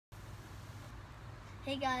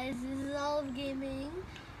Hey guys, this is Olive Gaming,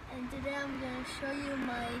 and today I'm going to show you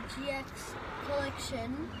my GX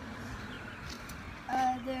collection.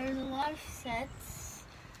 There's a lot of sets.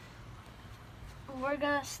 We're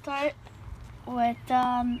going to start with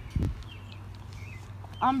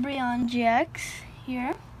Umbreon GX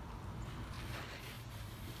here,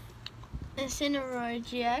 Incineroar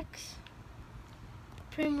GX,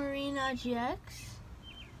 Primarina GX,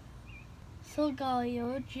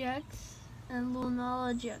 Solgaleo GX, and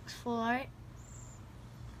Lunala GX Full Art,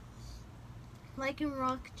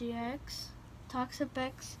 Lycanroc GX,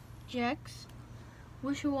 Toxapex GX,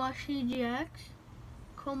 Wishiwashi GX,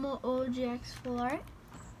 Como-O GX Full Art,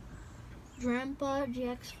 Drampa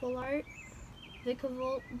GX Full Art,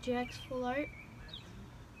 Vikavolt GX Full Art,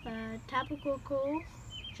 Tapu Koko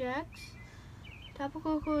GX,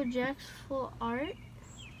 Full Art,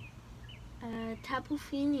 Tapu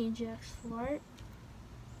Fini GX Full Art,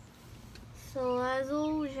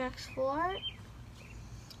 Salazzle GX Full Art,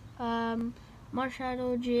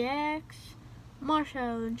 Marshadow GX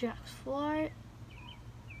Full Art,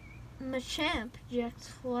 Machamp GX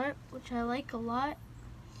Full Art, which I like a lot,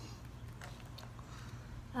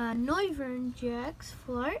 Noivern GX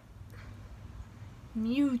Full Art,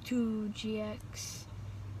 Mewtwo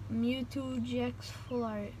GX Full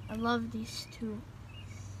Art. I love these two.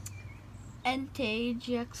 Entei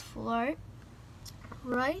GX Full Art,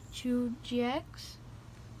 Raichu GX,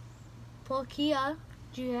 Palkia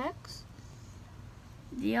GX,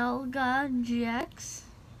 Dialga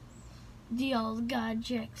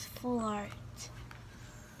GX Full Art.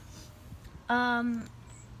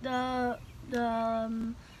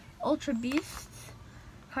 The Ultra Beast,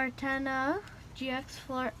 Kartana GX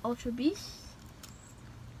Full Art Ultra Beast,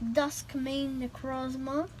 Duskmane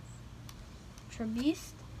Necrozma Ultra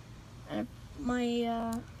Beast, and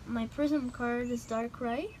my Prism card is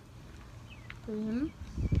Darkrai. Prism,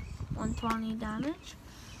 120 damage.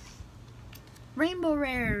 Rainbow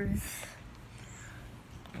Rares,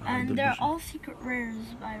 and they're all secret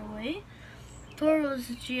rares, by the way.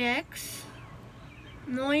 Tauros GX,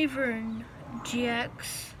 Noivern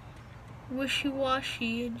GX,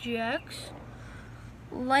 Wishiwashi GX,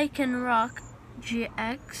 Lycanroc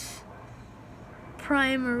GX,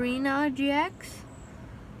 Primarina GX,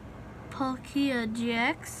 Palkia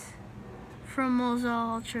GX, Formosa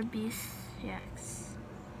Ultra Beast GX.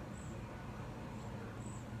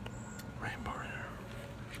 Rainbow Rare.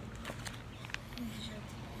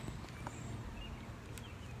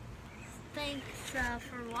 Thanks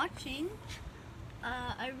for watching.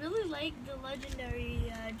 I really like the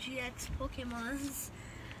legendary GX Pokemons,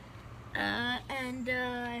 and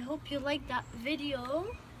I hope you liked that video.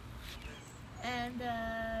 And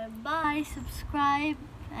bye, subscribe,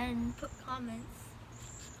 and put comments.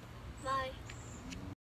 Bye.